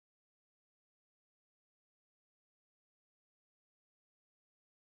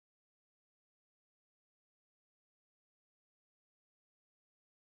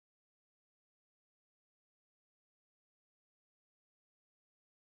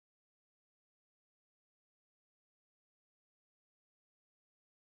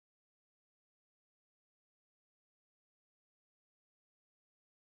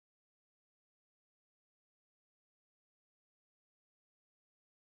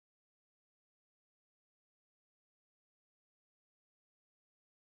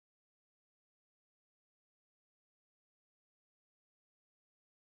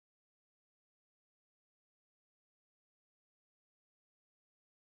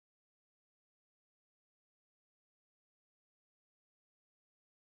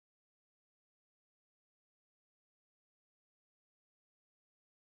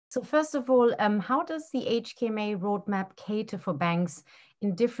So first of all, how does the HKMA roadmap cater for banks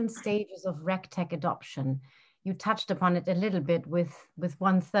in different stages of Regtech adoption? You touched upon it a little bit with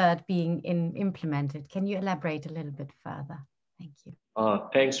 1/3 being implemented. Can you elaborate a little bit further? Thank you.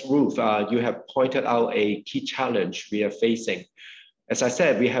 Thanks, Ruth. You have pointed out a key challenge we are facing. As I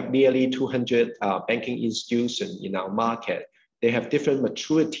said, we have nearly 200 banking institutions in our market. They have different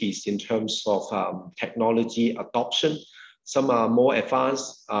maturities in terms of technology adoption. Some are more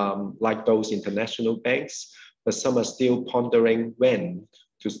advanced, like those international banks, but some are still pondering when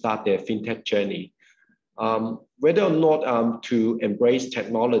to start their fintech journey. Whether or not to embrace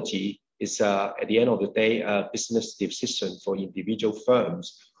technology is, at the end of the day, a business decision for individual firms.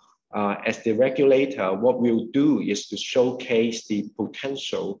 As the regulator, what we'll do is to showcase the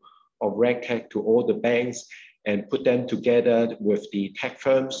potential of Regtech to all the banks and put them together with the tech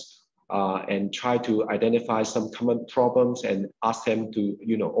firms and try to identify some common problems and ask them to,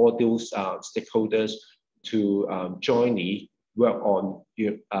 all those stakeholders to jointly work on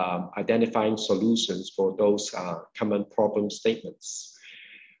identifying solutions for those common problem statements.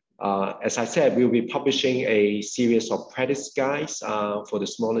 As I said, we'll be publishing a series of practice guides for the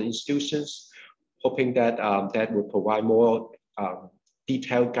smaller institutions, hoping that that will provide more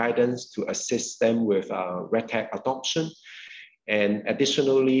detailed guidance to assist them with Regtech adoption. And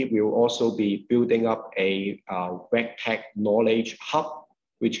additionally, we will also be building up a Regtech knowledge hub,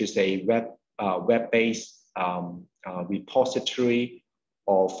 which is a web-based repository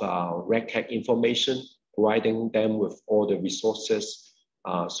of Regtech information, providing them with all the resources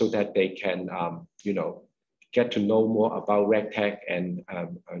so that they can, get to know more about Regtech and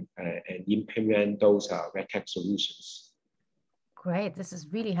implement those Regtech solutions. Great, this is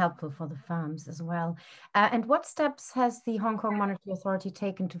really helpful for the firms as well. And what steps has the Hong Kong Monetary Authority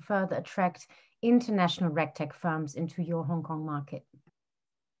taken to further attract international Regtech firms into your Hong Kong market?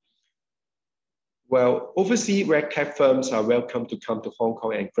 Well, overseas Regtech firms are welcome to come to Hong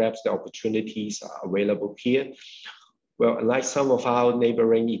Kong and grab the opportunities available here. Well, unlike some of our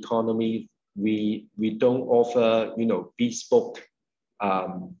neighboring economies, we don't offer, bespoke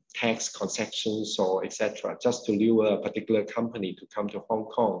tax concessions or etc. just to lure a particular company to come to Hong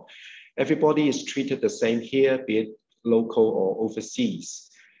Kong. Everybody is treated the same here, be it local or overseas.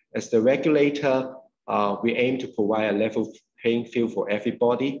 As the regulator, we aim to provide a level playing field for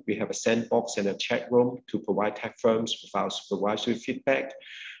everybody. We have a sandbox and a chat room to provide tech firms with our supervisory feedback,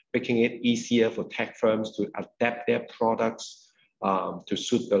 making it easier for tech firms to adapt their products to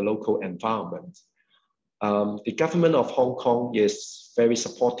suit the local environment. The government of Hong Kong is very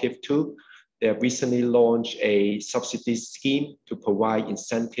supportive too. They have recently launched a subsidy scheme to provide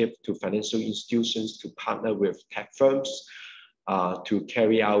incentive to financial institutions to partner with tech firms to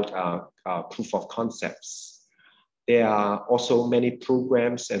carry out proof of concepts. There are also many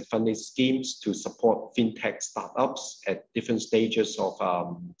programs and funding schemes to support fintech startups at different stages of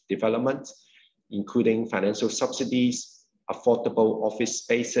development, including financial subsidies, affordable office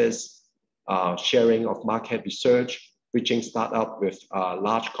spaces, sharing of market research, bridging startup with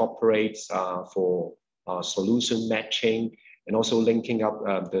large corporates for solution matching, and also linking up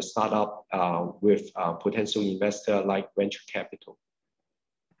the startup with potential investor like venture capital.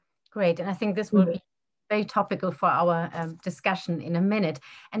 Great, and I think this will be very topical for our discussion in a minute.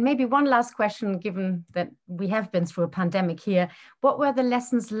 And maybe one last question, given that we have been through a pandemic here, what were the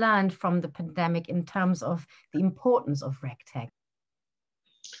lessons learned from the pandemic in terms of the importance of Regtech?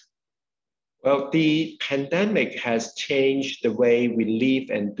 Well, the pandemic has changed the way we live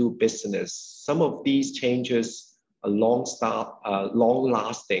and do business. Some of these changes are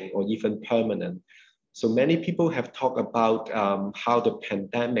long-lasting or even permanent. So many people have talked about how the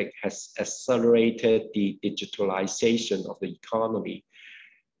pandemic has accelerated the digitalization of the economy.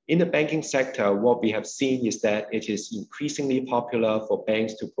 In the banking sector, what we have seen is that it is increasingly popular for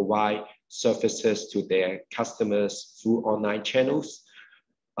banks to provide services to their customers through online channels.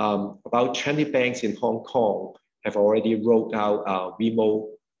 About 20 banks in Hong Kong have already rolled out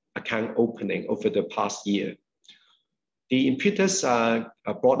remote account opening over the past year. The impetus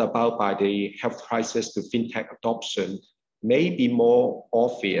brought about by the health crisis to fintech adoption may be more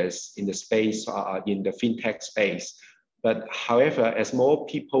obvious in the space, in the fintech space. But however, as more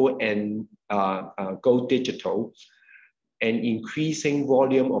people go digital, an increasing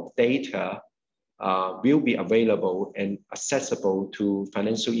volume of data will be available and accessible to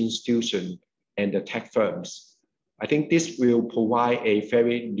financial institutions and the tech firms. I think this will provide a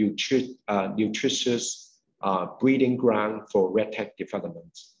very nutritious breeding ground for Regtech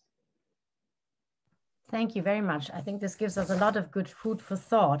development. Thank you very much. I think this gives us a lot of good food for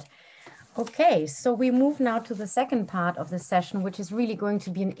thought. Okay, so we move now to the second part of the session, which is really going to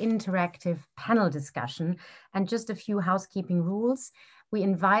be an interactive panel discussion. And just a few housekeeping rules. We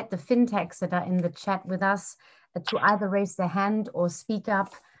invite the fintechs that are in the chat with us to either raise their hand or speak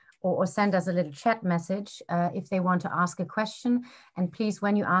up or send us a little chat message if they want to ask a question. And please,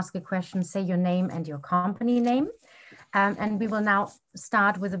 when you ask a question, say your name and your company name. And we will now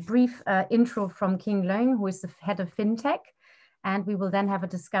start with a brief intro from King Leung, who is the head of fintech. And we will then have a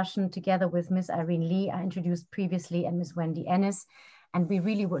discussion together with Ms. Irene Lee, I introduced previously, and Ms. Wendy Ennis. And we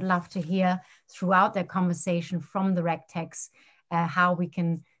really would love to hear throughout their conversation from the Regtechs how we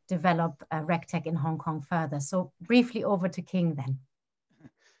can develop Regtech in Hong Kong further. So briefly over to King then.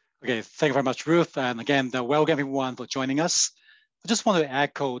 Okay, thank you very much, Ruth. And again, welcome everyone for joining us. I just want to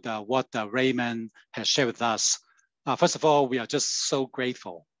echo what Raymond has shared with us. First of all, we are just so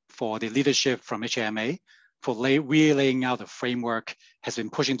grateful for the leadership from HMA for laying out the framework, has been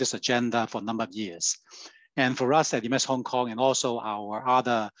pushing this agenda for a number of years. And for us at Invest Hong Kong and also our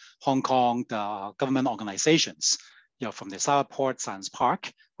other Hong Kong government organizations, from the Cyberport Science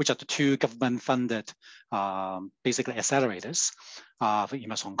Park, which are the two government-funded basically accelerators for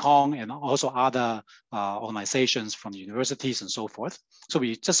Invest Hong Kong, and also other organizations from universities and so forth. So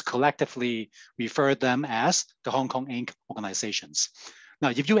we just collectively refer them as the Hong Kong Inc. organizations. Now,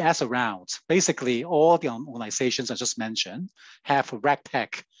 if you ask around, basically all the organizations I just mentioned have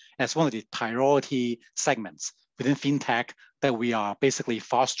Regtech as one of the priority segments within fintech that we are basically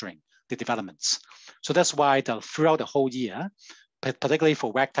fostering the developments. So that's why throughout the whole year, particularly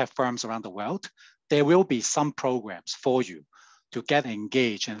for Regtech firms around the world, there will be some programs for you to get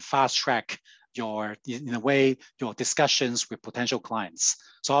engaged and fast track your discussions with potential clients.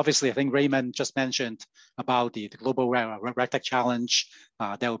 So obviously, I think Raymond just mentioned about the Global Regtech Challenge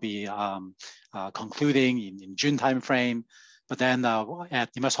that will be concluding in June timeframe. But then at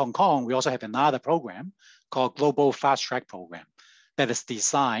Invest Hong Kong, we also have another program called Global Fast Track Program that is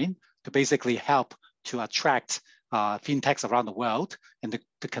designed to basically help to attract fintechs around the world and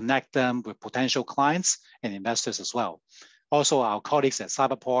to connect them with potential clients and investors as well. Also, our colleagues at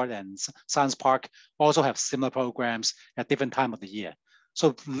Cyberport and Science Park also have similar programs at different times of the year.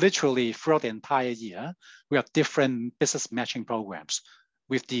 So literally throughout the entire year, we have different business matching programs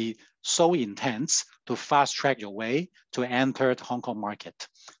with the sole intent to fast track your way to enter the Hong Kong market.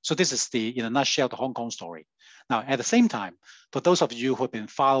 So this is in a nutshell, the Hong Kong story. Now, at the same time, for those of you who have been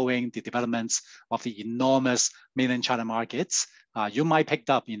following the developments of the enormous mainland China markets, you might pick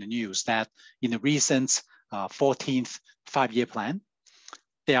up in the news that in the recent 14th five-year plan,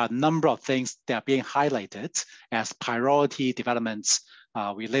 there are a number of things that are being highlighted as priority developments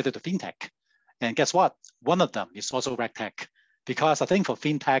related to fintech. And guess what? One of them is also Regtech, because I think for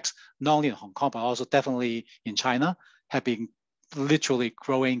fintechs, not only in Hong Kong, but also definitely in China, have been literally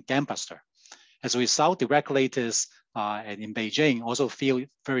growing gangbusters. As a result, the regulators and in Beijing also feel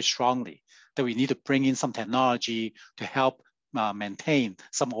very strongly that we need to bring in some technology to help maintain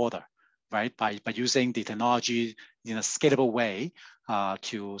some order, right? By using the technology in a scalable way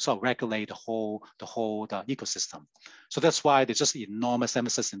to sort of regulate the whole ecosystem. So that's why there's just enormous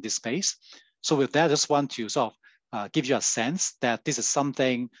emphasis in this space. So with that, I just want to sort of give you a sense that this is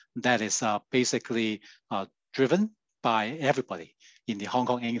something that is basically driven by everybody in the Hong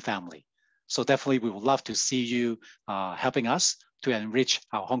Kong Inc. family. So definitely we would love to see you helping us to enrich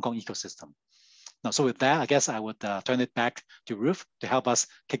our Hong Kong ecosystem. Now, so with that, I guess I would turn it back to Ruth to help us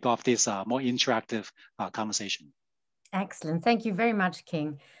kick off this more interactive conversation. Excellent. Thank you very much,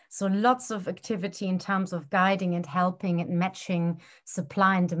 King. So lots of activity in terms of guiding and helping and matching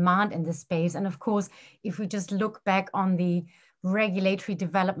supply and demand in this space. And of course, if we just look back on the regulatory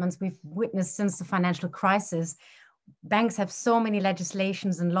developments we've witnessed since the financial crisis, banks have so many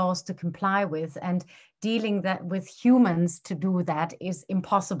legislations and laws to comply with, and dealing that with humans to do that is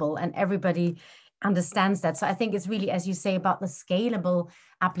impossible, and everybody understands that. So I think it's really, as you say, about the scalable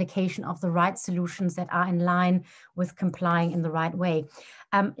application of the right solutions that are in line with complying in the right way.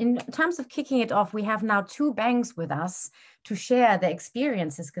 In terms of kicking it off, we have now two banks with us to share their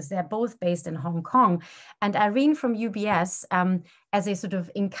experiences, because they're both based in Hong Kong. And Irene from UBS, as a sort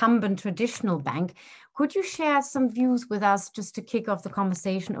of incumbent traditional bank, could you share some views with us just to kick off the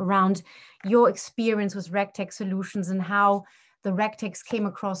conversation around your experience with Regtech solutions and how the Regtechs came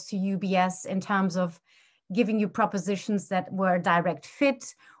across to UBS in terms of giving you propositions that were a direct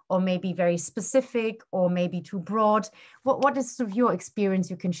fit, or maybe very specific, or maybe too broad? What is sort of your experience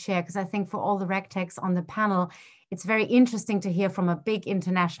you can share? Because I think for all the Regtechs on the panel, it's very interesting to hear from a big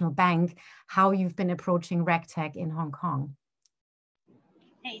international bank how you've been approaching Regtech in Hong Kong.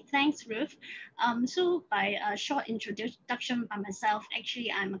 Hey, thanks, Ruth. So by a short introduction by myself,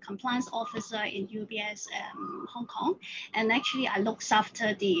 actually, I'm a compliance officer in UBS Hong Kong. And actually, I look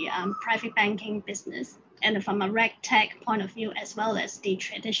after the private banking business. And from a Regtech point of view, as well as the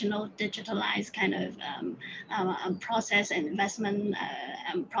traditional digitalized kind of process and investment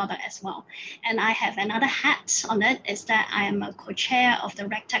product as well. And I have another hat on it, is that I am a co-chair of the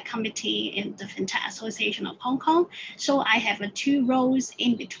Regtech committee in the FinTech Association of Hong Kong. So I have two roles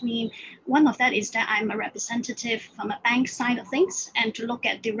in between. One of that is that I'm a representative from a bank side of things, and to look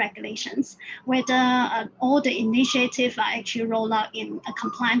at the regulations, whether all the initiatives are actually rolled out in a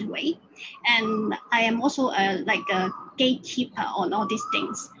compliant way. And I am also like a gatekeeper on all these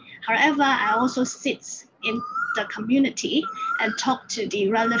things. However, I also sit in the community and talk to the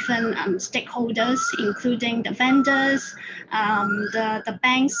relevant stakeholders, including the vendors, the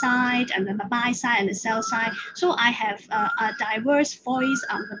bank side, and then the buy side and the sell side. So I have a diverse voice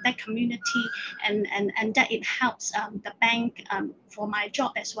with that community, and that it helps the bank for my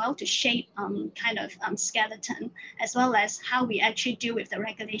job as well to shape kind of skeleton, as well as how we actually deal with the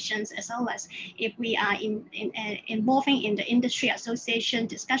regulations, as well as if we are involving in the industry association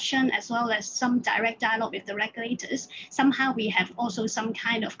discussion, as well as some direct dialogue with the regulators. Somehow we have also some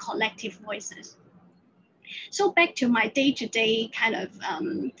kind of collective voices. So back to my day-to-day kind of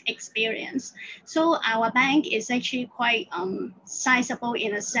experience. So our bank is actually quite sizable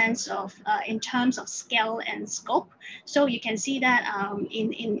in a sense of, in terms of scale and scope. So you can see that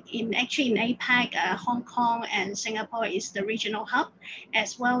actually in APAC, Hong Kong and Singapore is the regional hub,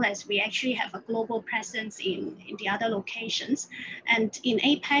 as well as we actually have a global presence in the other locations. And in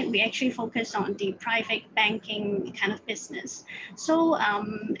APAC, we actually focus on the private banking kind of business. So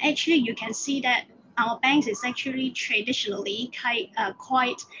actually you can see that our banks is actually traditionally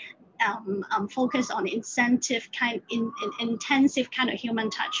quite focused on intensive kind of human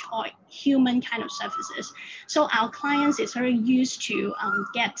touch or human kind of services. So our clients is very used to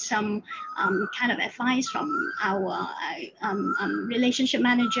get some kind of advice from our relationship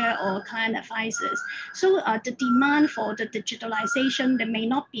manager or client advisors. So the demand for the digitalization, they may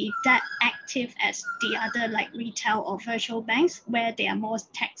not be that active as the other like retail or virtual banks, where they are more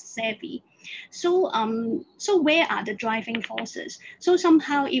tech savvy. So, so where are the driving forces? So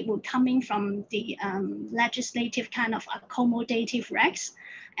somehow it will coming from the legislative kind of accommodative regs,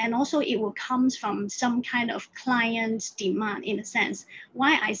 and also it will comes from some kind of client demand in a sense.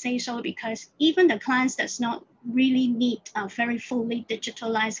 Why I say so? Because even the clients does not really need a very fully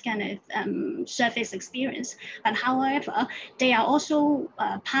digitalized kind of service experience, but however, they are also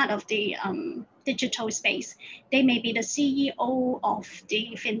part of the digital space. They may be the CEO of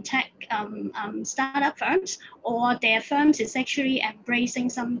the fintech startup firms, or their firms is actually embracing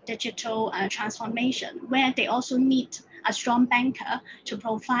some digital transformation, where they also need a strong banker to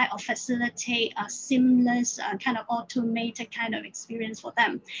provide or facilitate a seamless kind of automated kind of experience for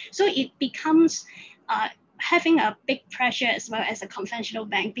them. So it becomes having a big pressure as well as a conventional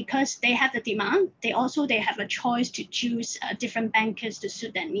bank, because they have the demand. They have a choice to choose different bankers to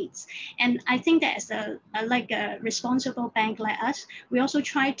suit their needs. And I think that as a responsible bank like us, we also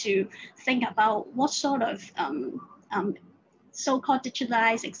try to think about what sort of so-called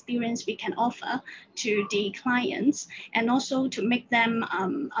digitalized experience we can offer to the clients, and also to make them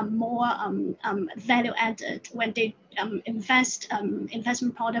a more value added when they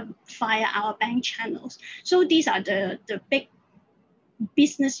investment product via our bank channels. So these are the big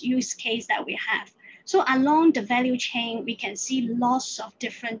business use case that we have. So along the value chain, we can see lots of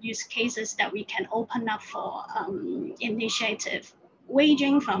different use cases that we can open up for initiative,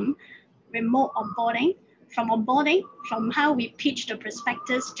 ranging from remote onboarding, from how we pitch the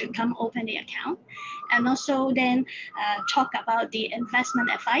prospectus to come open the account, and also then talk about the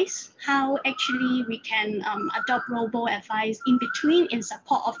investment advice, how actually we can adopt robo advice in between in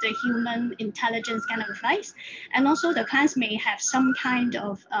support of the human intelligence kind of advice. And also the clients may have some kind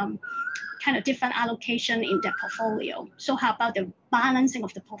of different allocation in their portfolio. So how about the balancing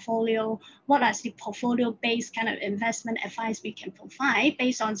of the portfolio? What are the portfolio-based kind of investment advice we can provide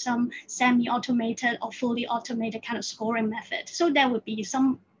based on some semi-automated or fully automated kind of scoring method? So there would be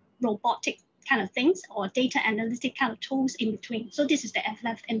some robotic kind of things or data analytic kind of tools in between. So this is the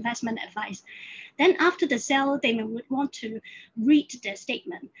investment advice. Then after the sale, they would want to read their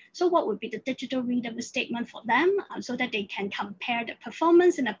statement. So what would be the digital readable statement for them, so that they can compare the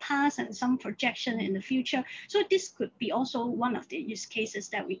performance in the past and some projection in the future. So this could be also one of the use cases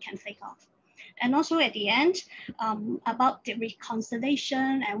that we can think of. And also at the end, about the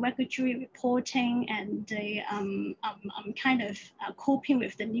reconciliation and regulatory reporting and the kind of coping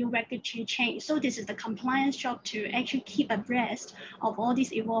with the new regulatory change. So this is the compliance job to actually keep abreast of all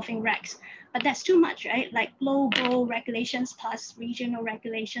these evolving regs. But that's too much, right? Like global regulations plus regional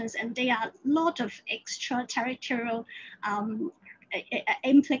regulations, and there are a lot of extraterritorial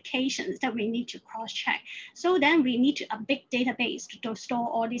implications that we need to cross-check. So then we need a big database to store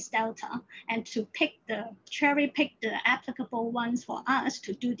all this data and to cherry pick the applicable ones for us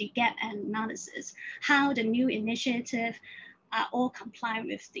to do the gap analysis, how the new initiative are all compliant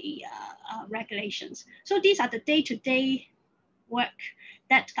with the regulations. So these are the day-to-day work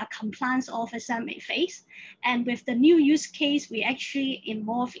that a compliance officer may face. And with the new use case, we actually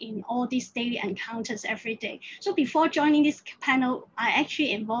involve in all these daily encounters every day. So before joining this panel, I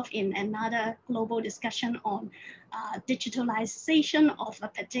actually involved in another global discussion on digitalization of a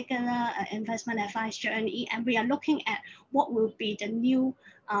particular investment advice journey. And we are looking at what will be the new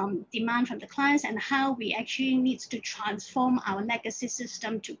demand from the clients and how we actually need to transform our legacy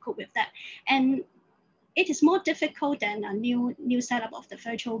system to cope with that. And it is more difficult than a new setup of the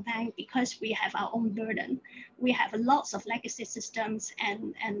virtual bank because we have our own burden. We have lots of legacy systems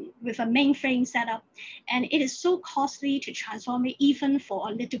and with a mainframe setup, and it is so costly to transform it even for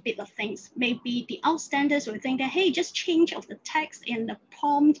a little bit of things. Maybe the outstanders will think that, hey, just change of the text in the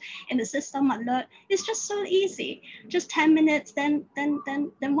prompt in the system alert. It's just so easy, just 10 minutes, then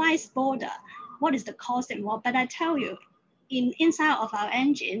why bother? What is the cost involved? But I tell you, inside of our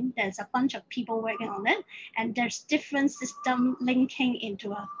engine, there's a bunch of people working on it, and there's different system linking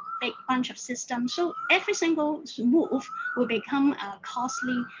into a big bunch of systems. So every single move will become a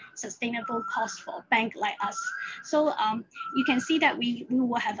costly, sustainable cost for a bank like us. So you can see that we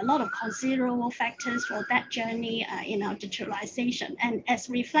will have a lot of considerable factors for that journey in our digitalization. And as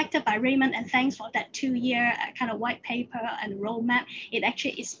reflected by Raymond, and thanks for that 2-year kind of white paper and roadmap, it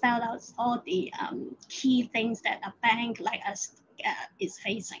actually spelled out all the key things that a bank like us is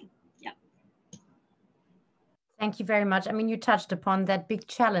facing. Thank you very much. I mean, you touched upon that big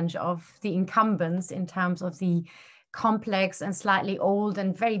challenge of the incumbents in terms of the complex and slightly old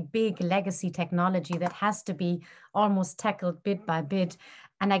and very big legacy technology that has to be almost tackled bit by bit.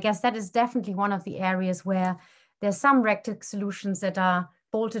 And I guess that is definitely one of the areas where there's some Regtech solutions that are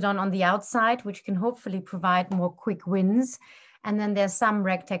bolted on the outside, which can hopefully provide more quick wins. And then there's some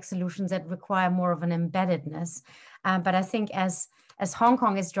Regtech solutions that require more of an embeddedness. But I think as Hong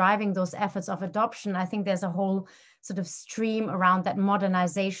Kong is driving those efforts of adoption, I think there's a whole sort of stream around that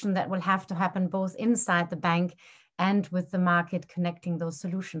modernization that will have to happen both inside the bank and with the market connecting those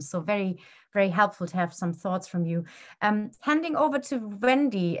solutions. So very, very helpful to have some thoughts from you. Handing over to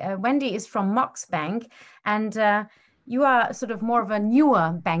Wendy. Wendy is from Mox Bank, and you are sort of more of a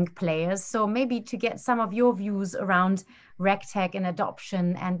newer bank player. So maybe to get some of your views around Regtech and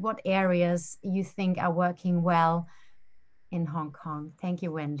adoption and what areas you think are working well in Hong Kong. Thank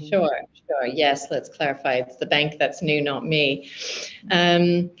you, Wendy. Sure. Yes, let's clarify. It's the bank that's new, not me.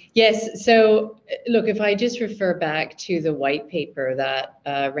 Yes, so look, if I just refer back to the white paper that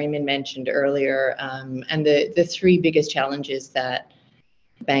Raymond mentioned earlier, and the 3 biggest challenges that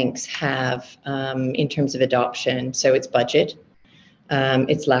banks have in terms of adoption. So it's budget,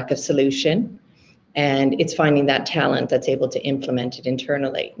 it's lack of solution, and it's finding that talent that's able to implement it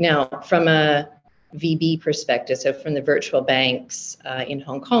internally. Now, from a VB perspective, so from the virtual banks in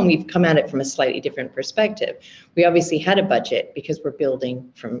Hong Kong, we've come at it from a slightly different perspective. We obviously had a budget because we're building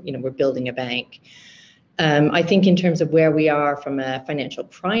a bank. I think in terms of where we are from a financial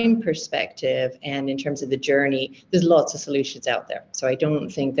crime perspective and in terms of the journey, there's lots of solutions out there. So I don't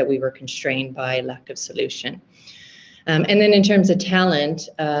think that we were constrained by lack of solution. And then in terms of talent,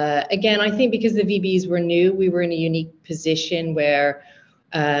 again, I think because the VBs were new, we were in a unique position where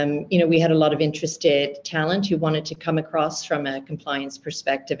we had a lot of interested talent who wanted to come across from a compliance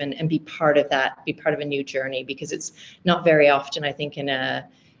perspective and be part of that, be part of a new journey, because it's not very often, I think, in a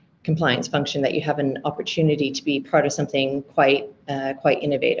compliance function that you have an opportunity to be part of something quite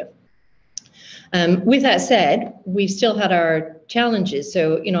innovative. With that said, we've still had our challenges.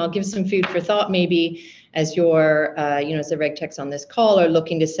 So, I'll give some food for thought maybe as you're, as the Regtechs on this call are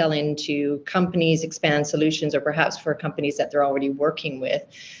looking to sell into companies, expand solutions, or perhaps for companies that they're already working with.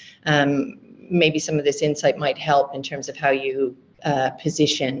 Maybe some of this insight might help in terms of how you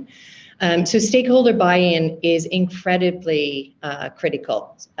position. So stakeholder buy-in is incredibly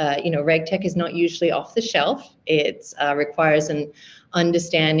critical. Regtech is not usually off the shelf. It requires an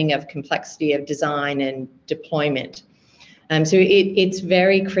understanding of complexity of design and deployment. So it's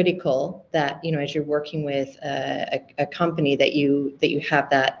very critical that, you know, as you're working with a company that you have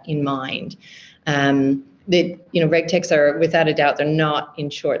that in mind. That, you know, Regtechs are, without a doubt, they're not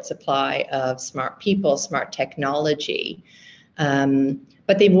in short supply of smart people, smart technology.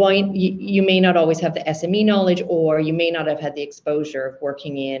 But they won't, you may not always have the SME knowledge, or you may not have had the exposure of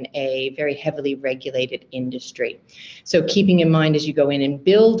working in a very heavily regulated industry. So keeping in mind as you go in and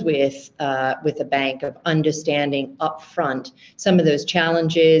build with a bank, of understanding upfront some of those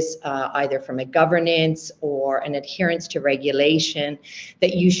challenges, either from a governance or an adherence to regulation,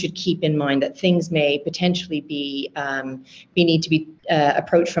 that you should keep in mind that things may potentially be need to be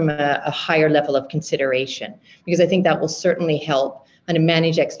approached from a higher level of consideration, because I think that will certainly help and to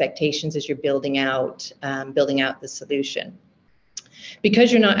manage expectations as you're building out the solution.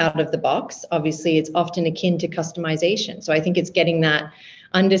 Because you're not out of the box, obviously it's often akin to customization. So I think it's getting that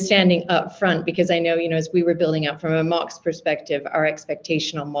understanding up front, because I know, you know, as we were building out from a Mox perspective, our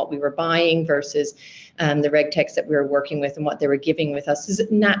expectation on what we were buying versus the Regtechs that we were working with and what they were giving with us is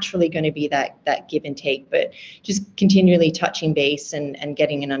naturally going to be that give and take, but just continually touching base and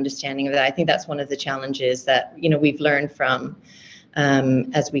getting an understanding of that. I think that's one of the challenges that, you know, we've learned from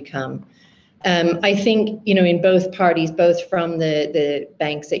as we come. I think, you know, in both parties, both from the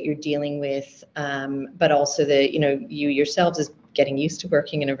banks that you're dealing with, but also the, you know, you yourselves is getting used to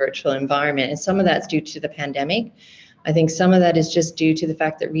working in a virtual environment. And some of that's due to the pandemic. I think some of that is just due to the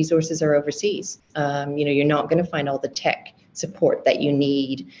fact that resources are overseas. You know, you're not going to find all the tech support that you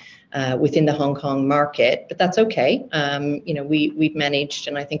need within the Hong Kong market, but that's okay. You know, we've managed,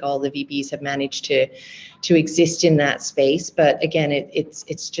 and I think all the VBs have managed to exist in that space. But again,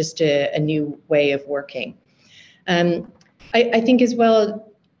 it's just a new way of working. I think as well,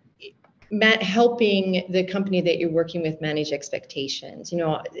 helping the company that you're working with manage expectations. You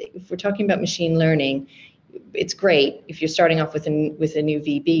know, if we're talking about machine learning, it's great. If you're starting off with a new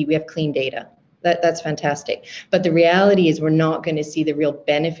VB, we have clean data. That's fantastic. But the reality is we're not going to see the real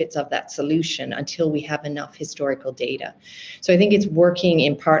benefits of that solution until we have enough historical data. So I think it's working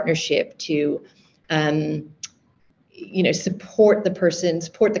in partnership to, you know, support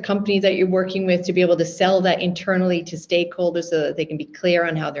the company that you're working with to be able to sell that internally to stakeholders so that they can be clear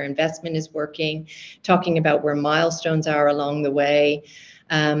on how their investment is working, talking about where milestones are along the way.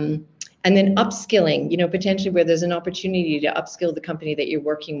 And then upskilling, you know, potentially where there's an opportunity to upskill the company that you're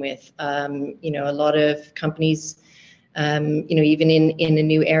working with. You know, a lot of companies, you know, even in a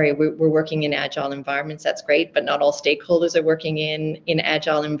new area, we're working in agile environments. That's great, but not all stakeholders are working in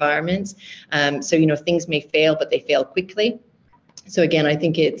agile environments. So, you know, things may fail, but they fail quickly. So again, I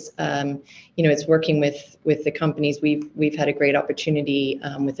think it's, you know, it's working with the companies. We've had a great opportunity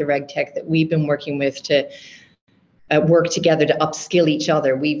with the Regtech that we've been working with to work together to upskill each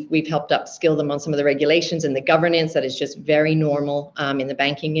other. We've helped upskill them on some of the regulations and the governance that is just very normal in the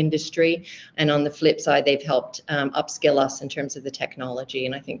banking industry. And on the flip side, they've helped upskill us in terms of the technology.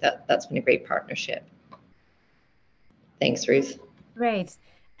 And I think that's been a great partnership. Thanks, Ruth. Great.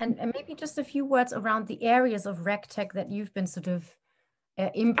 And maybe just a few words around the areas of Regtech that you've been sort of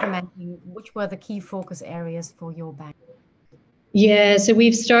implementing. Which were the key focus areas for your bank? Yeah, so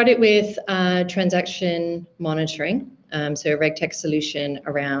we've started with transaction monitoring, so a Regtech solution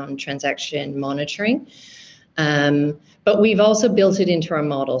around transaction monitoring. But we've also built it into our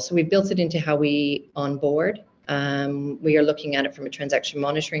model. So we've built it into how we onboard. We are looking at it from a transaction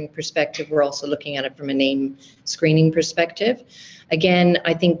monitoring perspective. We're also looking at it from a name screening perspective. Again,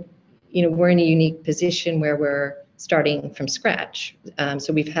 I think, you know, we're in a unique position where we're starting from scratch.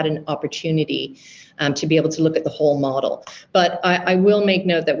 So we've had an opportunity to be able to look at the whole model. But I will make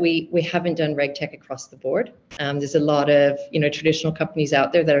note that we haven't done Regtech across the board. There's a lot of, you know, traditional companies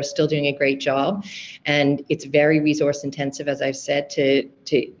out there that are still doing a great job, and it's very resource intensive, as I've said, to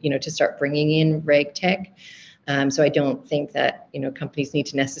you know, to start bringing in Regtech. So I don't think that, you know, companies need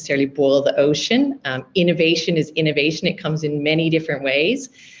to necessarily boil the ocean. Innovation is innovation. It comes in many different ways.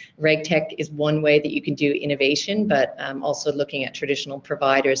 Regtech is one way that you can do innovation, but also looking at traditional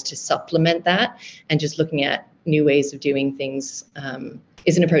providers to supplement that, and just looking at new ways of doing things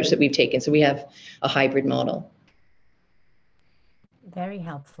is an approach that we've taken. So we have a hybrid model. Very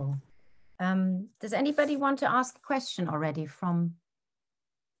helpful. Does anybody want to ask a question already from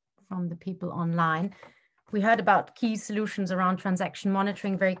the people online? We heard about key solutions around transaction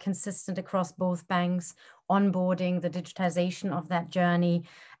monitoring, very consistent across both banks, onboarding, the digitization of that journey,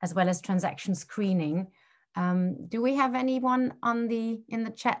 as well as transaction screening. Do we have anyone in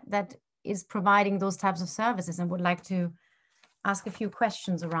the chat that is providing those types of services and would like to ask a few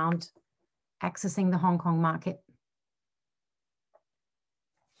questions around accessing the Hong Kong market?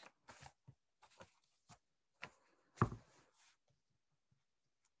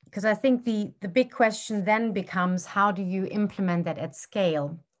 because I think the big question then becomes, how do you implement that at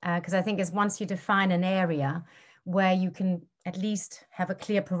scale? Because I think as once you define an area where you can at least have a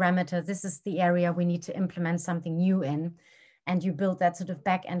clear parameter, this is the area we need to implement something new in, and you build that sort of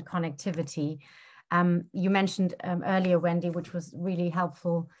back-end connectivity. You mentioned earlier, Wendy, which was really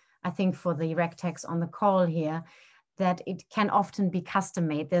helpful, I think, for the Regtechs on the call here, that it can often be custom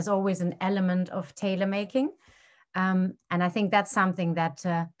made. There's always an element of tailor making. And I think that's something that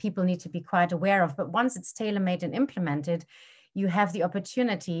people need to be quite aware of. But once it's tailor made and implemented, you have the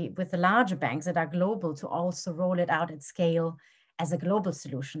opportunity with the larger banks that are global to also roll it out at scale as a global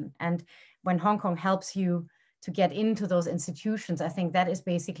solution. And when Hong Kong helps you to get into those institutions, I think that is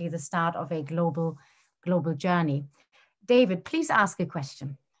basically the start of a global journey. David, please ask a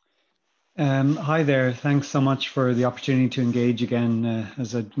question. Hi there. Thanks so much for the opportunity to engage again.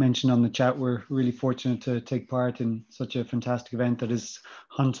 As I mentioned on the chat, we're really fortunate to take part in such a fantastic event that is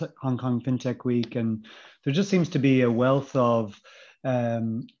Hong Kong FinTech Week. And there just seems to be a wealth of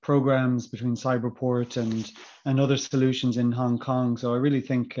programs between Cyberport and other solutions in Hong Kong. So I really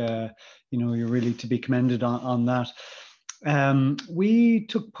think, you know, you're really to be commended on that. We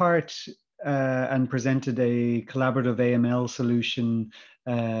took part and presented a collaborative AML solution,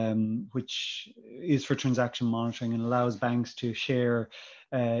 which is for transaction monitoring and allows banks to share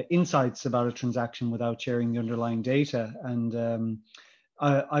insights about a transaction without sharing the underlying data. And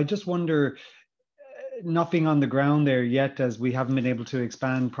I just wonder, not being on the ground there yet, as we haven't been able to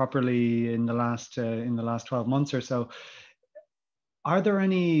expand properly in the last 12 months or so, are there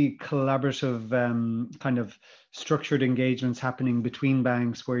any collaborative kind of structured engagements happening between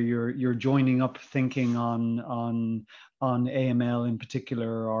banks where you're joining up thinking on AML in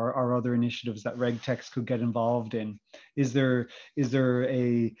particular, or other initiatives that Regtech could get involved in? Is there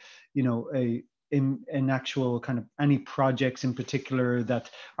a, you know, an actual kind of any projects in particular that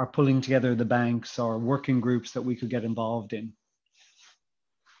are pulling together the banks or working groups that we could get involved in?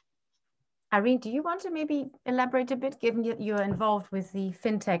 Irene, do you want to maybe elaborate a bit, given you're involved with the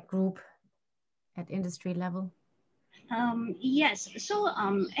FinTech group at industry level? Yes, so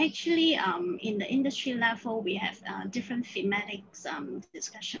actually in the industry level, we have different thematics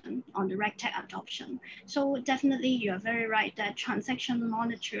discussion on the Regtech adoption. So definitely you are very right that transaction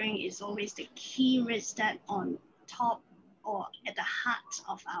monitoring is always the key risk that on top or at the heart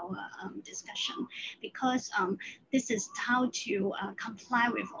of our discussion, because this is how to comply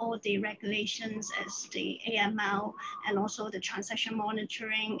with all the regulations as the AML and also the transaction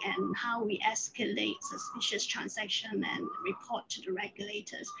monitoring, and how we escalate suspicious transaction and report to the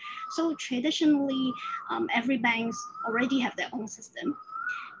regulators. So traditionally, every banks already have their own system.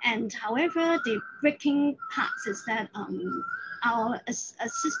 And however, the breaking parts is that a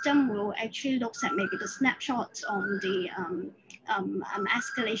system will actually look at maybe the snapshots on the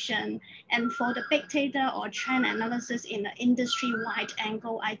escalation, and for the big data or trend analysis in the industry-wide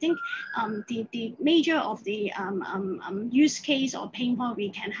angle, I think the major of the use case or pain point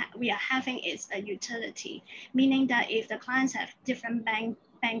we are having is a utility, meaning that if the clients have different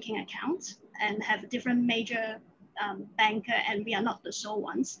banking accounts and have different major banker, and we are not the sole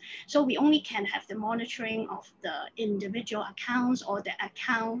ones. So we only can have the monitoring of the individual accounts or the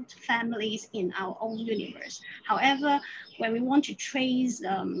account families in our own universe. However, when we want to trace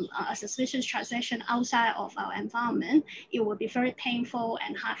a suspicious transaction outside of our environment, it will be very painful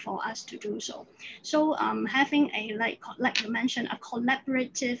and hard for us to do so. So having a, like you mentioned, a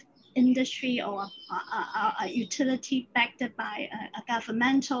collaborative industry or a utility backed by a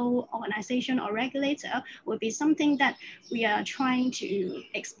governmental organization or regulator would be something that we are trying to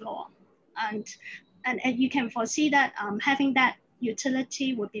explore. And you can foresee that having that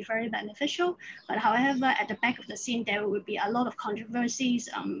utility would be very beneficial. But however, at the back of the scene, there will be a lot of controversies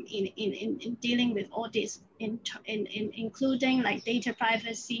in dealing with all this, including like data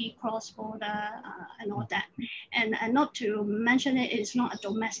privacy, cross-border, and all that. And not to mention it's not a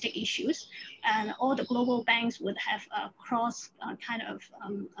domestic issues, and all the global banks would have a cross kind of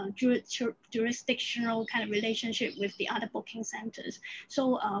jurisdictional kind of relationship with the other booking centers.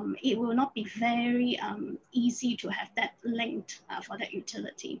 So it will not be very easy to have that linked for that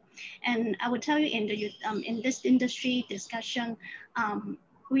utility. And I would tell you in this industry discussion,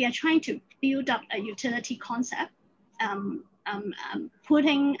 we are trying to build up a utility concept,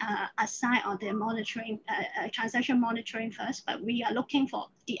 putting aside on the monitoring, transaction monitoring first, but we are looking for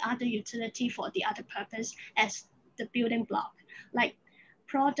the other utility for the other purpose as the building block. Like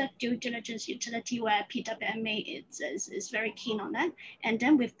product due diligence utility where PWMA is very keen on that. And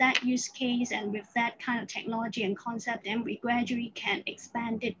then with that use case and with that kind of technology and concept, then we gradually can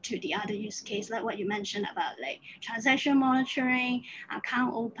expand it to the other use case, like what you mentioned about like transaction monitoring,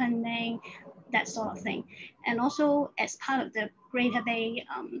 account opening, that sort of thing. And also as part of the Greater Bay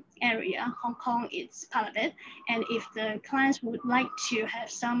area, Hong Kong is part of it. And if the clients would like to have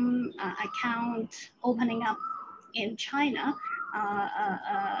some account opening up in China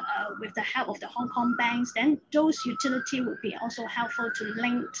with the help of the Hong Kong banks, then those utility would be also helpful to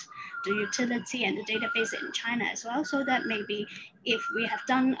link the utility and the database in China as well. So that maybe if we have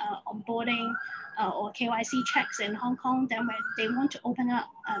done onboarding or KYC checks in Hong Kong, then when they want to open up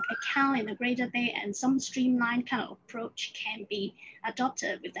an account in the Greater Bay, and some streamlined kind of approach can be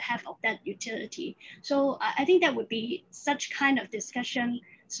adopted with the help of that utility. So I think that would be such kind of discussion,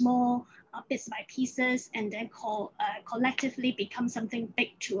 small bits by pieces, and then collectively become something big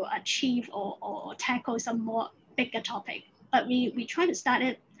to achieve or tackle some more bigger topic. But we try to start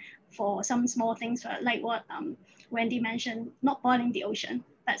it for some small things, like what Wendy mentioned, not boiling the ocean,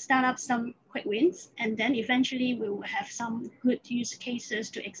 but start up some quick wins, and then eventually we will have some good use cases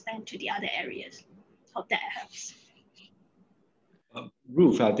to expand to the other areas. Hope that helps.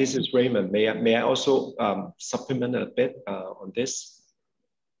 Ruth, this is Raymond. May I also supplement a bit on this?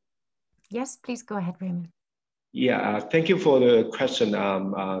 Yes, please go ahead, Raymond. Yeah, thank you for the question,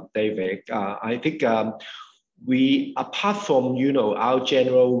 David. I think we, apart from our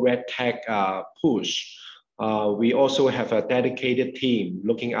general Regtech push, we also have a dedicated team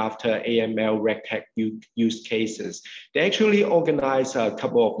looking after AML Regtech use cases. They actually organized a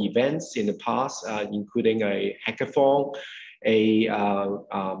couple of events in the past, including a hackathon, a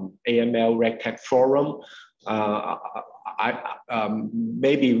AML Regtech forum. I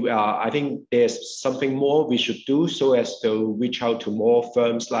think there's something more we should do so as to reach out to more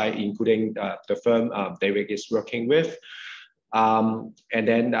firms, like including the firm David is working with. And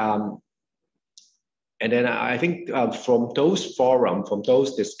then I think from those forums, from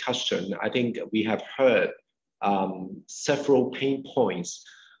those discussions, I think we have heard several pain points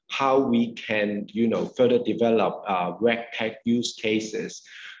how we can, further develop Regtech use cases.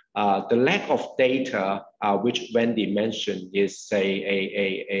 The lack of data, which Wendy mentioned, is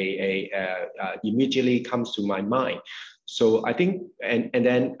immediately comes to my mind. So I think, and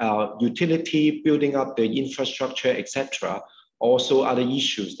then utility, building up the infrastructure, etc. Also other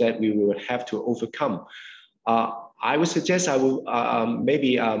issues that we will have to overcome. I would suggest I will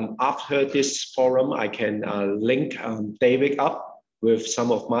maybe after this forum, I can link David up with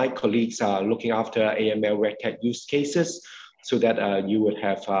some of my colleagues looking after AML Regtech use cases, so that you would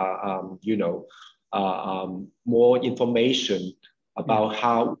have more information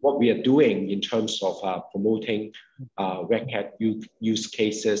about what we are doing in terms of promoting Regtech use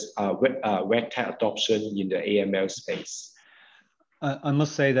cases, Regtech adoption in the AML space. I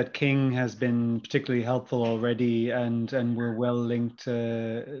must say that King has been particularly helpful already, and we're well linked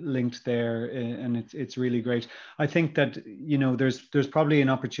there, and it's really great. I think that there's probably an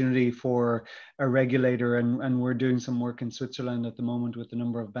opportunity for a regulator, and we're doing some work in Switzerland at the moment with a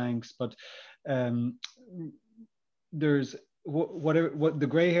number of banks, but there's what the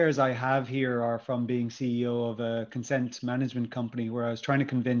gray hairs I have here are from being CEO of a consent management company, where I was trying to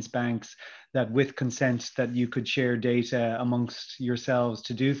convince banks that with consent that you could share data amongst yourselves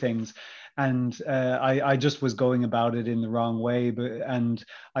to do things. And I just was going about it in the wrong way. And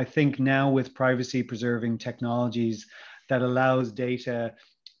I think now with privacy preserving technologies that allows data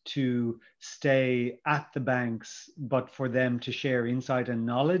to stay at the banks, but for them to share insight and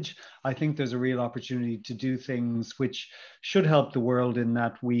knowledge, I think there's a real opportunity to do things which should help the world, in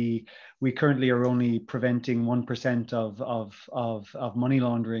that we currently are only preventing 1% of money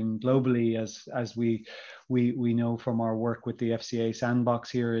laundering globally, as we know from our work with the FCA sandbox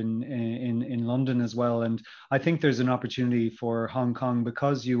here in London as well. And I think there's an opportunity for Hong Kong,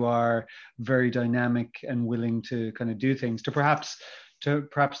 because you are very dynamic and willing to kind of do things, to perhaps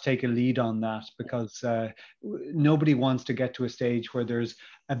take a lead on that, because nobody wants to get to a stage where there's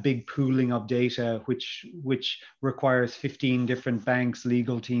a big pooling of data, which requires 15 different banks,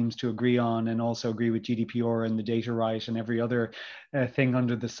 legal teams to agree on, and also agree with GDPR and the data right and every other thing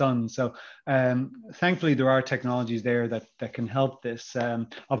under the sun. So thankfully there are technologies there that can help this,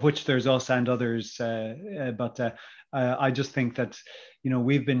 of which there's us and others. But I just think that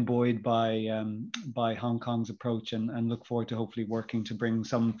we've been buoyed by Hong Kong's approach, and look forward to hopefully working to bring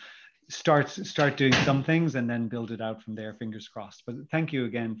some start doing some things and then build it out from there. Fingers crossed. But thank you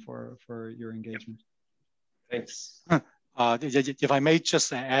again for your engagement. Thanks. If I may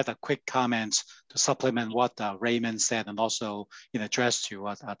just add a quick comment to supplement what Raymond said, and also in address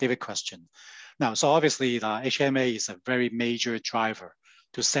to David's question. Now, so obviously the HMA is a very major driver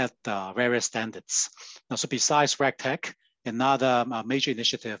to set various standards. Now, so besides Regtech, another major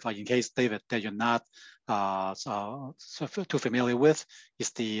initiative, in case, David, that you're not too familiar with,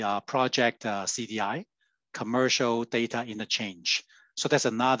 is the project CDI, Commercial Data Interchange. So that's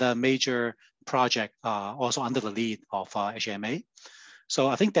another major project also under the lead of HMA. So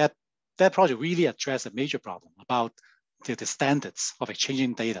I think that that project really addressed a major problem about the standards of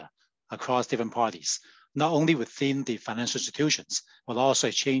exchanging data across different parties, not only within the financial institutions, but also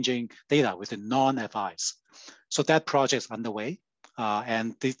exchanging data within non-FIs. So that project is underway.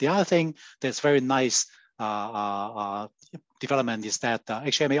 And the other thing that's very nice development is that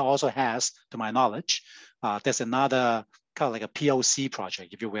HMA also has, to my knowledge, there's another kind of like a POC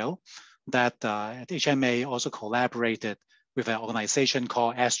project, if you will, that HMA also collaborated with an organization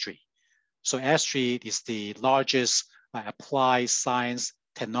called ASTRI. So ASTRI is the largest applied science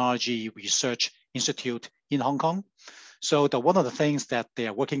technology research institute in Hong Kong. So one of the things that they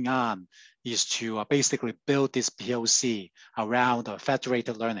are working on is to basically build this POC around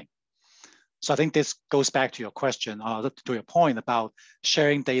federated learning. So I think this goes back to your question, to your point about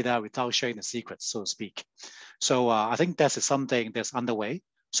sharing data without sharing the secrets, so to speak. So I think that's something that's underway.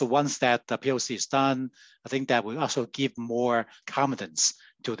 So once that the POC is done, I think that will also give more confidence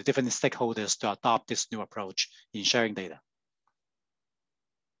to the different stakeholders to adopt this new approach in sharing data.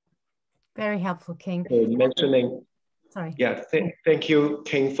 Very helpful, King. Sorry. Yeah, thank you,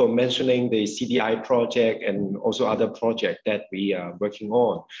 King, for mentioning the CDI project and also other projects that we are working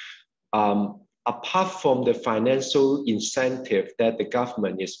on. Apart from the financial incentive that the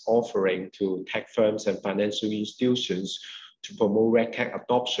government is offering to tech firms and financial institutions to promote Regtech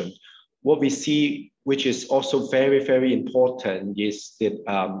adoption, what we see, which is also very, very important, is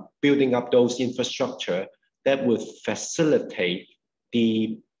that building up those infrastructure that would facilitate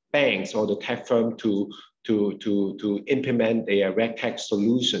the banks or the tech firm to implement a Regtech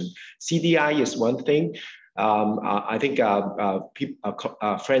solution. CDI is one thing. I think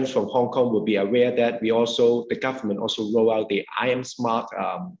friends from Hong Kong will be aware that the government also roll out the IM Smart,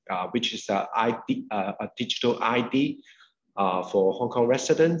 which is a digital ID for Hong Kong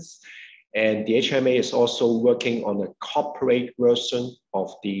residents. And the HMA is also working on a corporate version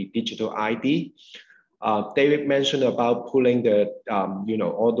of the digital ID. David mentioned about pulling the,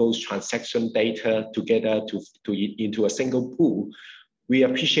 all those transaction data together into a single pool. We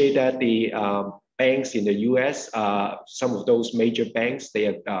appreciate that the banks in the US, some of those major banks,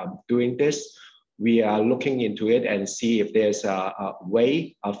 they are doing this. We are looking into it and see if there's a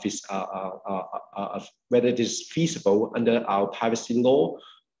way of whether it is feasible under our privacy law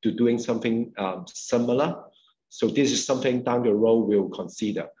to doing something similar. So this is something down the road we'll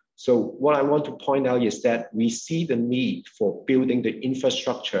consider. So what I want to point out is that we see the need for building the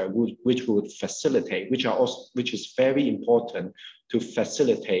infrastructure which would facilitate, which is very important to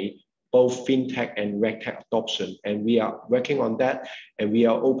facilitate both fintech and Regtech adoption. And we are working on that, and we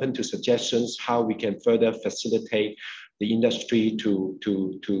are open to suggestions how we can further facilitate the industry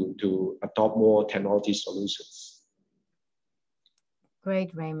to adopt more technology solutions.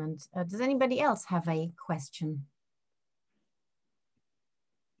 Great, Raymond. Does anybody else have a question?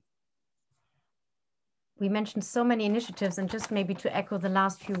 We mentioned so many initiatives, and just maybe to echo the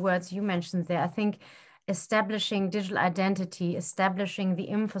last few words you mentioned there, I think establishing digital identity, establishing the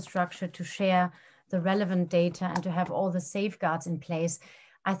infrastructure to share the relevant data and to have all the safeguards in place.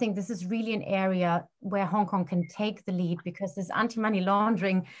 I think this is really an area where Hong Kong can take the lead, because this anti-money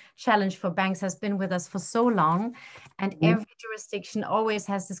laundering challenge for banks has been with us for so long. And every jurisdiction always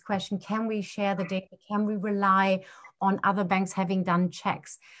has this question, can we share the data? Can we rely on other banks having done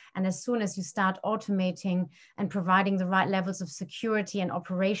checks? And as soon as you start automating and providing the right levels of security and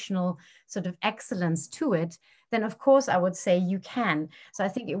operational sort of excellence to it, then of course I would say you can. So I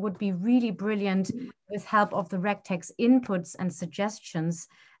think it would be really brilliant, with help of the Regtech's inputs and suggestions,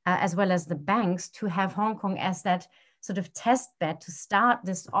 as well as the banks, to have Hong Kong as that sort of test bed to start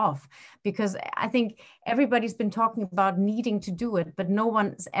this off, because I think everybody's been talking about needing to do it, but no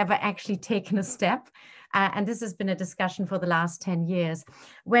one's ever actually taken a step. And this has been a discussion for the last 10 years.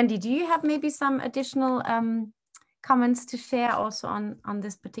 Wendy, do you have maybe some additional comments to share also on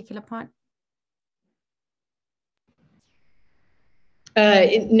this particular point?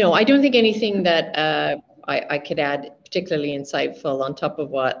 No, I don't think anything that I could add particularly insightful on top of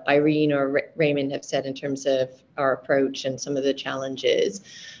what Irene or Raymond have said in terms of our approach and some of the challenges,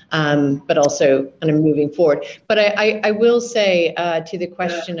 but also kind of moving forward. But I will say to the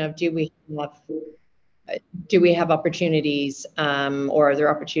question of do we have do we have opportunities, or are there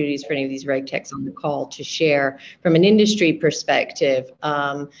opportunities for any of these Regtechs on the call to share from an industry perspective?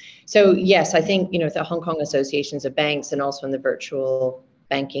 So yes, I think, the Hong Kong Associations of Banks and also in the virtual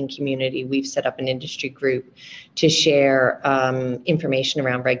banking community, we've set up an industry group to share information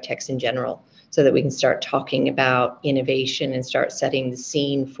around Regtechs in general, so that we can start talking about innovation and start setting the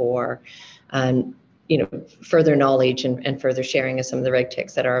scene for further knowledge and further sharing of some of the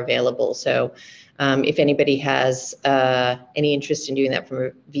Regtechs that are available. So if anybody has any interest in doing that from a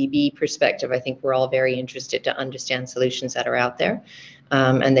VB perspective, I think we're all very interested to understand solutions that are out there,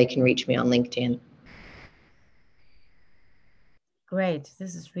 and they can reach me on LinkedIn. Great,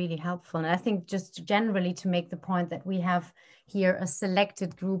 this is really helpful. And I think just generally to make the point that we have here a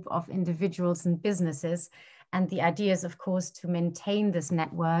selected group of individuals and businesses, and the idea is, of course, to maintain this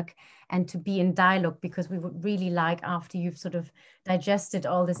network and to be in dialogue, because we would really like, after you've sort of digested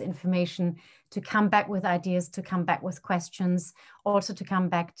all this information, to come back with ideas, to come back with questions, also to come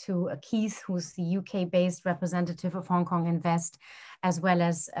back to Keith, who's the UK-based representative of Hong Kong Invest, as well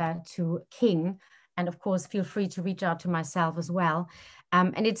as to King. And of course, feel free to reach out to myself as well.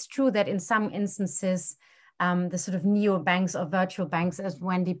 And it's true that in some instances, the sort of neobanks or virtual banks, as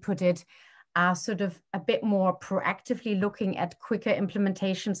Wendy put it, are sort of a bit more proactively looking at quicker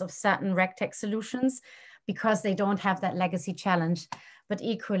implementations of certain Regtech solutions because they don't have that legacy challenge. But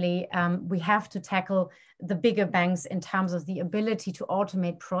equally, we have to tackle the bigger banks in terms of the ability to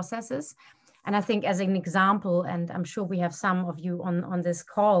automate processes. And I think as an example, and I'm sure we have some of you on this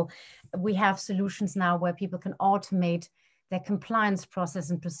call, we have solutions now where people can automate their compliance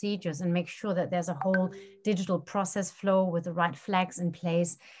process and procedures and make sure that there's a whole digital process flow with the right flags in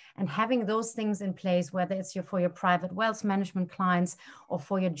place. And having those things in place, whether it's for your private wealth management clients or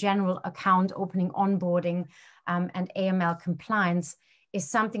for your general account opening, onboarding, and AML compliance, is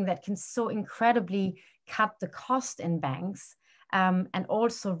something that can so incredibly cut the cost in banks, and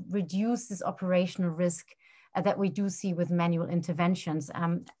also reduce this operational risk that we do see with manual interventions.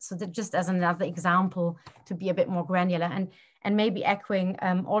 So that just as another example to be a bit more granular, and maybe echoing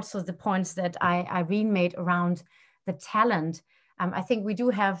also the points that Irene made around the talent. I think we do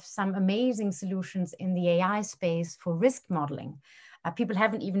have some amazing solutions in the AI space for risk modeling. People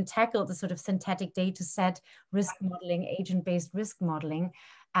haven't even tackled the sort of synthetic data set risk modeling, agent-based risk modeling.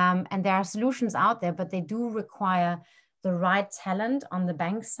 And there are solutions out there, but they do require the right talent on the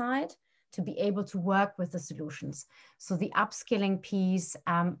bank side to be able to work with the solutions. So the upskilling piece,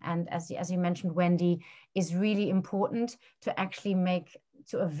 and as you mentioned, Wendy, is really important to actually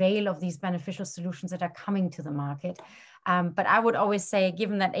avail of these beneficial solutions that are coming to the market. But I would always say,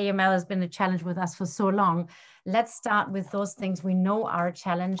 given that AML has been a challenge with us for so long, let's start with those things we know are a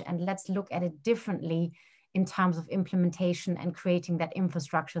challenge, and let's look at it differently in terms of implementation and creating that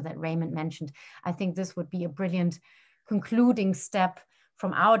infrastructure that Raymond mentioned. I think this would be a brilliant concluding step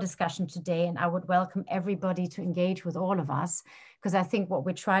from our discussion today, and I would welcome everybody to engage with all of us, because I think what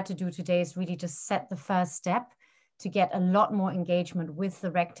we try to do today is really just set the first step to get a lot more engagement with the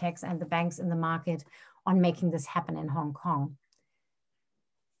Regtechs and the banks in the market on making this happen in Hong Kong.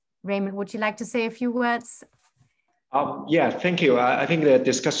 Raymond, would you like to say a few words? Yeah, thank you. I think the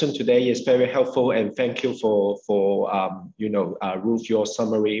discussion today is very helpful, and thank you for Ruth, your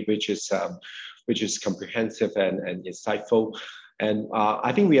summary, which is comprehensive and insightful. And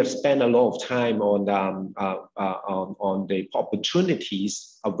I think we have spent a lot of time on the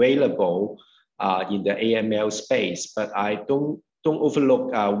opportunities available in the AML space, but I don't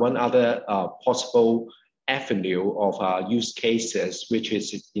overlook one other possible avenue of use cases, which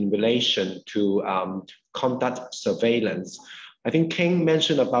is in relation to conduct surveillance. I think King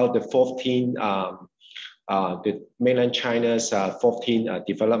mentioned about the 14, the mainland China's 14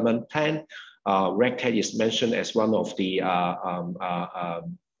 development plan. Regtech is mentioned as one of the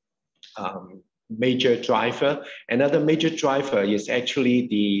major driver. Another major driver is actually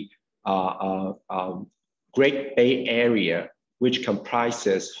the Great Bay Area, which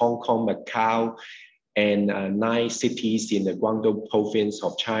comprises Hong Kong, Macau, and 9 cities in the Guangdong province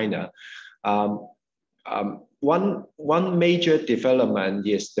of China. One major development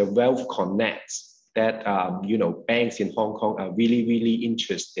is the Wealth Connect that banks in Hong Kong are really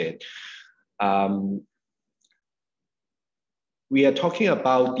interested. We are talking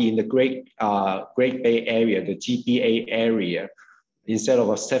about in the Great Bay Area, the GBA area. Instead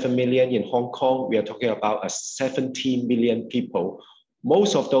of 7 million in Hong Kong, we are talking about 17 million people.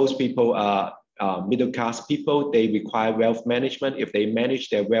 Most of those people are middle class people. They require wealth management. If they manage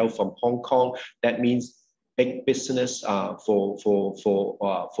their wealth from Hong Kong, that means big business for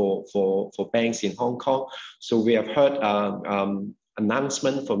banks in Hong Kong. So we have heard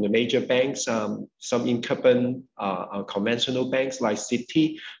announcement from the major banks. Some incumbent conventional banks like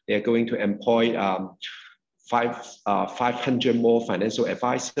Citi, they're going to employ 500 more financial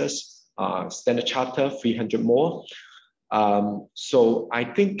advisors. Standard Chartered, 300 more. So I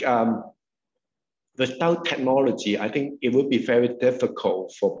think without technology, I think it would be very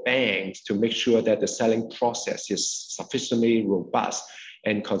difficult for banks to make sure that the selling process is sufficiently robust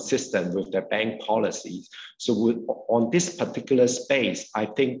and consistent with their bank policies. So on this particular space, I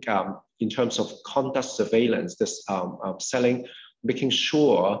think in terms of conduct surveillance, this selling, making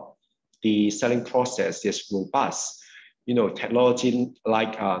sure the selling process is robust. You know, technology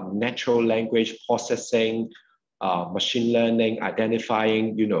like natural language processing, machine learning,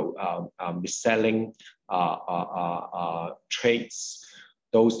 identifying, you know, mis-selling traits,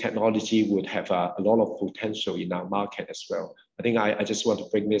 those technology would have a lot of potential in our market as well. I think I just want to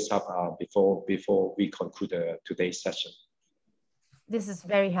bring this up before we conclude today's session. This is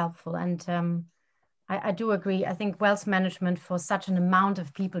very helpful, and I do agree. I think wealth management for such an amount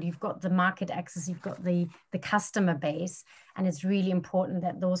of people, you've got the market access, you've got the customer base, and it's really important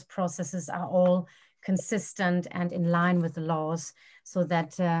that those processes are all consistent and in line with the laws, so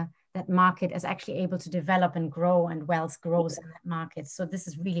that that market is actually able to develop and grow, and wealth grows in that market. So this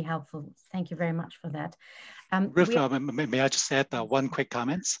is really helpful. Thank you very much for that. Ruth, may I just add one quick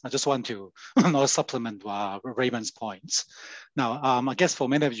comment? I just want to supplement Raymond's points. Now, I guess for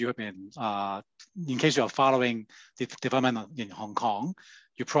many of you have been, in case you are following the development in Hong Kong,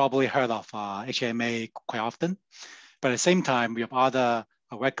 you probably heard of HMA quite often. But at the same time, we have other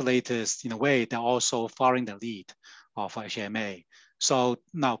regulators, in a way, they're also following the lead of HMA. So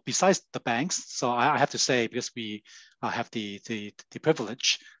now, besides the banks, so I have to say, because we have the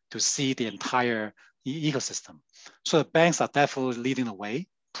privilege to see the entire ecosystem. So the banks are definitely leading the way,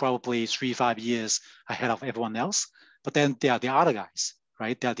 probably 3-5 years ahead of everyone else. But then there are the other guys,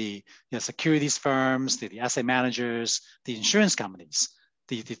 right? There are the securities firms, the asset managers, the insurance companies,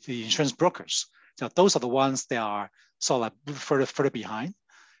 the insurance brokers. So those are the ones that are sort of like further behind.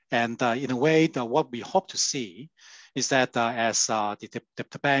 And in a way, what we hope to see is that as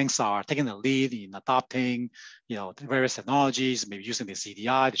the banks are taking the lead in adopting, you know, the various technologies, maybe using the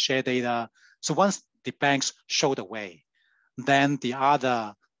CDI, the share data. So once the banks show the way, then the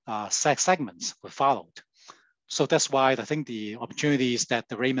other segments will follow. So that's why I think the opportunities that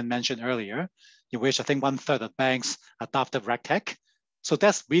Raymond mentioned earlier, in which I think 1/3 of banks adopted Regtech. So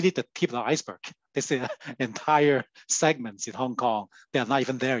that's really the tip of the iceberg. This is entire segments in Hong Kong. They are not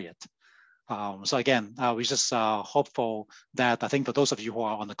even there yet. So again, we're just hopeful that I think for those of you who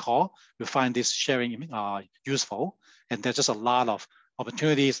are on the call, you'll find this sharing useful. And there's just a lot of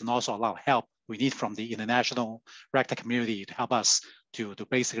opportunities and also a lot of help we need from the international Regtech community to help us to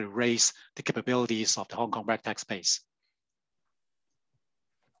basically raise the capabilities of the Hong Kong Regtech space.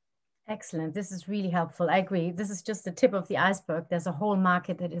 Excellent. This is really helpful. I agree. This is just the tip of the iceberg. There's a whole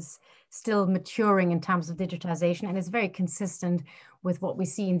market that is still maturing in terms of digitization, and it's very consistent with what we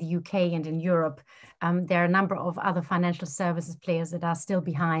see in the UK and in Europe. There are a number of other financial services players that are still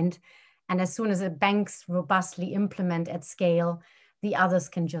behind. And as soon as the banks robustly implement at scale, the others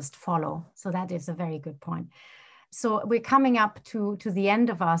can just follow. So that is a very good point. So we're coming up to the end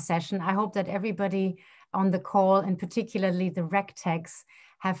of our session. I hope that everybody on the call, and particularly the Regtechs,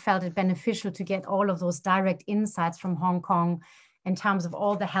 have felt it beneficial to get all of those direct insights from Hong Kong in terms of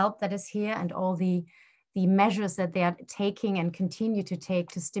all the help that is here and all the measures that they are taking and continue to take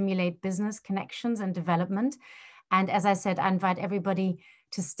to stimulate business connections and development. And as I said, I invite everybody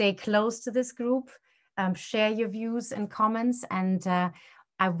to stay close to this group, share your views and comments, and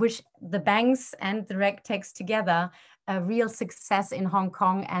I wish the banks and the Regtechs together a real success in Hong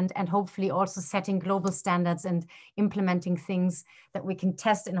Kong, and hopefully also setting global standards and implementing things that we can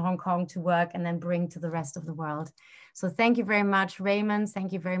test in Hong Kong to work and then bring to the rest of the world. So thank you very much, Raymond.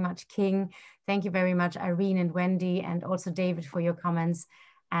 Thank you very much, King. Thank you very much, Irene and Wendy, and also David for your comments,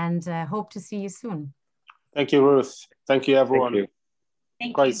 and hope to see you soon. Thank you, Ruth. Thank you, everyone. Thank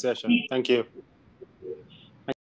you. Great session. Thank you.